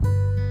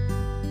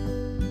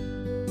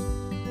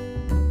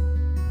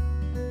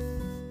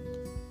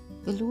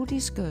God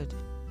is good,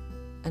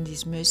 and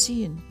His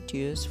mercy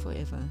endures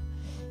forever.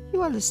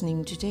 You are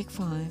listening to Take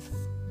 5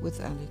 with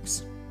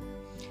Alex.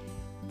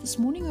 This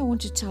morning I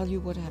want to tell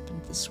you what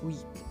happened this week.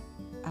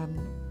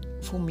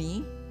 For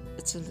me,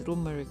 it's a little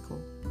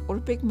miracle, or a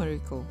big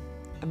miracle.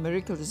 A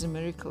miracle is a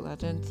miracle. I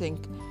don't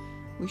think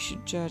we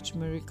should judge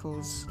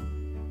miracles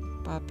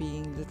by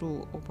being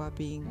little or by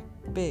being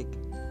big,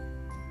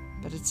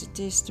 but it's a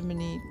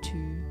testimony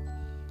to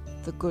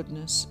the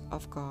goodness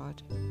of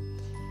God.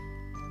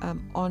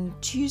 On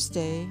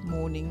Tuesday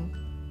morning,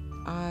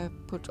 I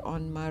put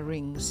on my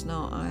rings.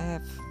 Now I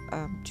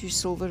have 2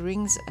 silver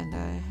rings and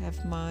I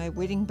have my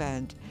wedding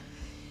band.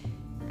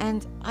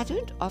 And I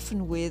don't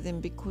often wear them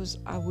because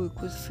I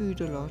work with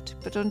food a lot.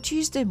 But on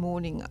Tuesday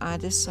morning, I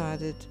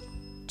decided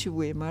to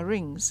wear my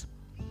rings.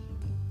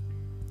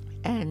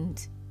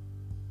 And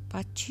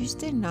by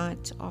Tuesday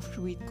night,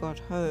 after we got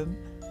home,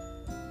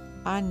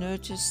 I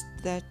noticed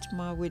that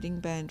my wedding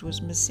band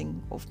was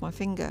missing off my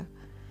finger.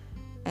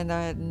 And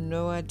I had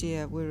no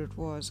idea where it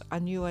was. I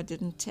knew I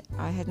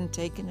hadn't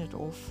taken it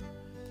off.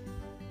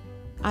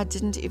 I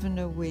didn't even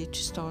know where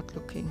to start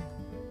looking.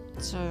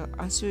 So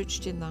I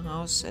searched in the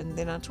house, and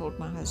then I told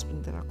my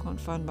husband that I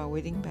can't find my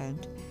wedding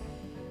band.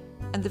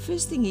 And the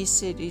first thing he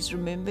said is,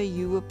 remember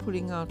you were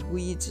pulling out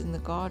weeds in the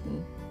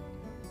garden?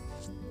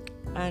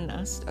 And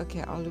I said,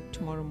 okay, I'll look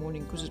tomorrow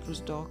morning, because it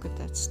was dark at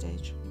that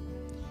stage.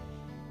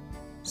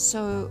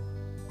 So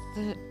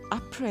I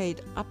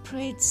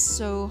prayed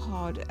so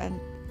hard, and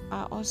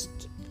I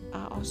asked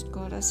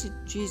God, I said,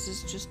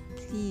 Jesus, just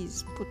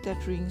please put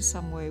that ring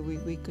somewhere where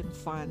we can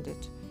find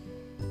it.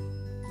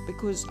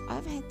 Because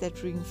I've had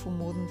that ring for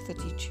more than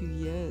 32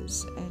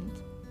 years, and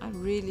I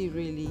really,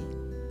 really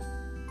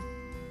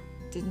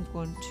didn't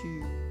want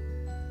to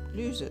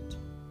lose it.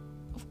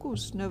 Of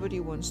course, nobody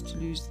wants to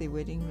lose their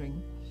wedding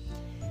ring.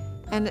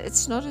 And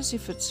it's not as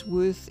if it's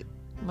worth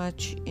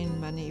much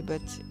in money,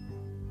 but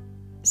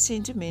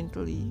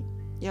sentimentally,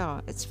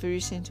 yeah, it's very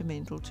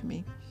sentimental to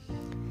me.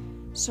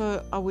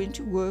 So I went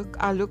to work.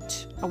 I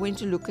went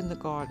to look in the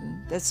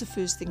garden. That's the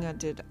first thing I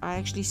did. I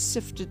actually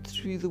sifted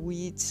through the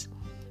weeds,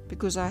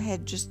 because I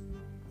had just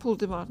pulled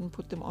them out and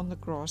put them on the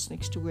grass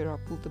next to where I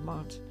pulled them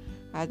out.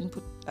 I hadn't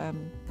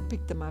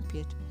picked them up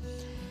yet.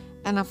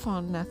 And I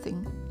found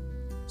nothing.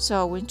 So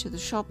I went to the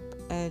shop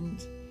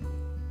and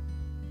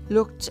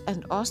looked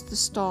and asked the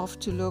staff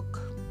to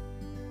look,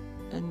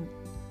 and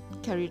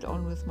carried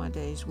on with my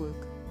day's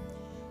work.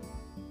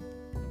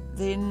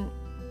 Then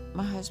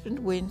my husband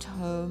went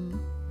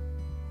home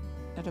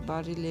at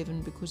about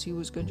 11 because he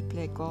was going to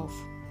play golf.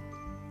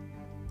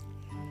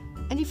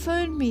 And he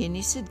phoned me and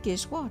he said,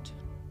 guess what?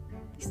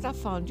 He said, I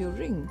found your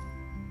ring.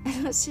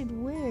 And I said,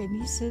 where? And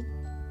he said,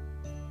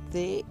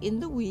 there in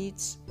the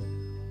weeds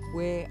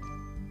where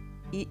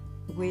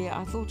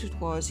I thought it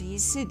was. He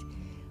said,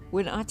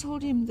 when I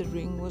told him the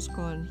ring was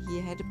gone,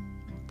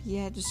 he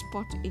had a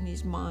spot in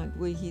his mind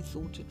where he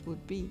thought it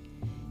would be.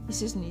 He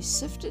says, and he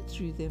sifted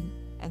through them,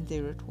 and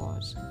there it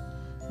was.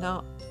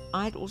 Now,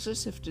 I'd also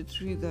sifted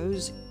through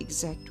those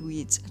exact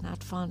weeds, and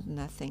I'd found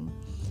nothing.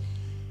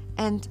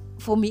 And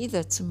for me,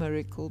 that's a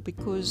miracle,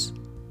 because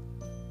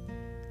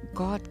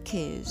God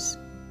cares.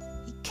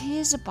 He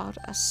cares about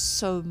us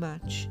so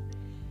much.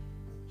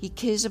 He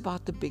cares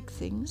about the big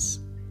things.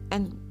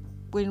 And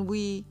when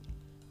we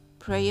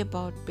pray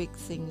about big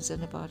things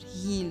and about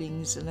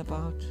healings and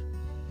about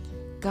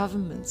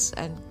governments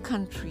and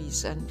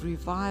countries and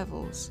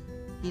revivals,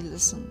 He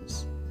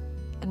listens.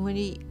 And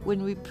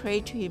when we pray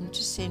to Him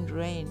to send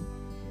rain,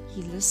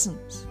 He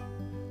listens.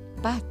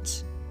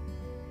 But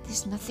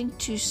there's nothing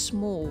too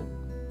small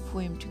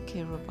for Him to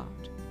care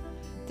about.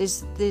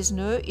 There's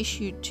no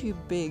issue too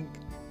big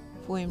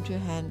for Him to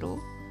handle,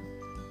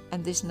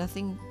 and there's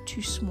nothing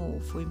too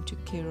small for Him to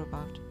care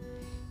about.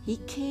 He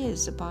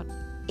cares about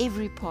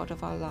every part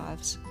of our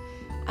lives.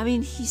 I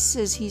mean, He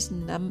says He's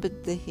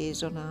numbered the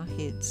hairs on our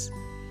heads,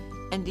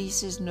 and He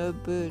says no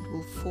bird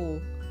will fall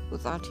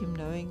without Him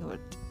knowing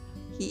it.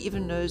 He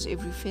even knows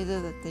every feather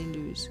that they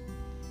lose.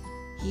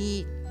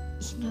 He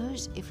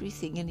knows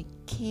everything, and He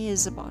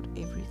cares about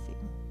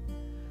everything.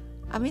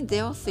 I mean,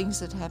 there are things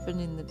that happen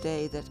in the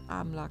day that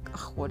I'm like,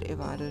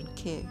 whatever, I don't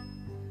care.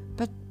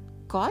 But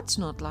God's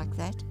not like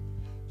that.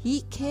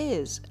 He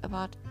cares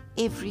about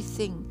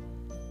everything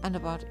and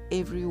about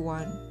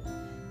everyone.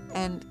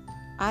 And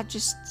I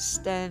just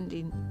stand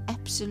in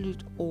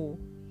absolute awe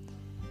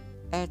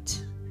at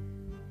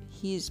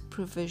His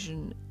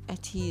provision,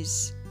 at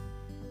His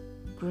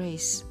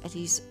grace, at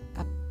His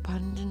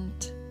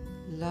abundant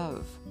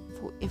love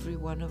for every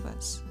one of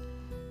us.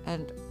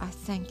 And I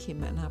thank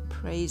Him and I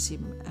praise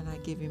Him and I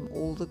give Him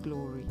all the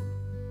glory.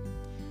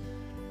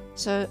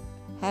 So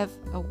have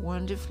a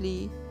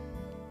wonderfully,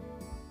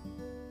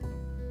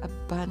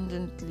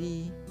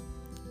 abundantly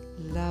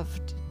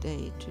loved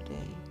day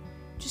today.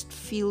 Just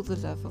feel the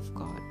love of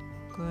God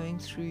going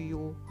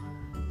through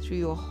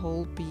your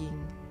whole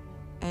being,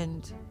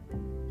 and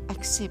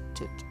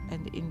accept it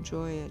and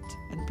enjoy it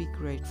and be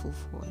grateful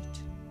for it.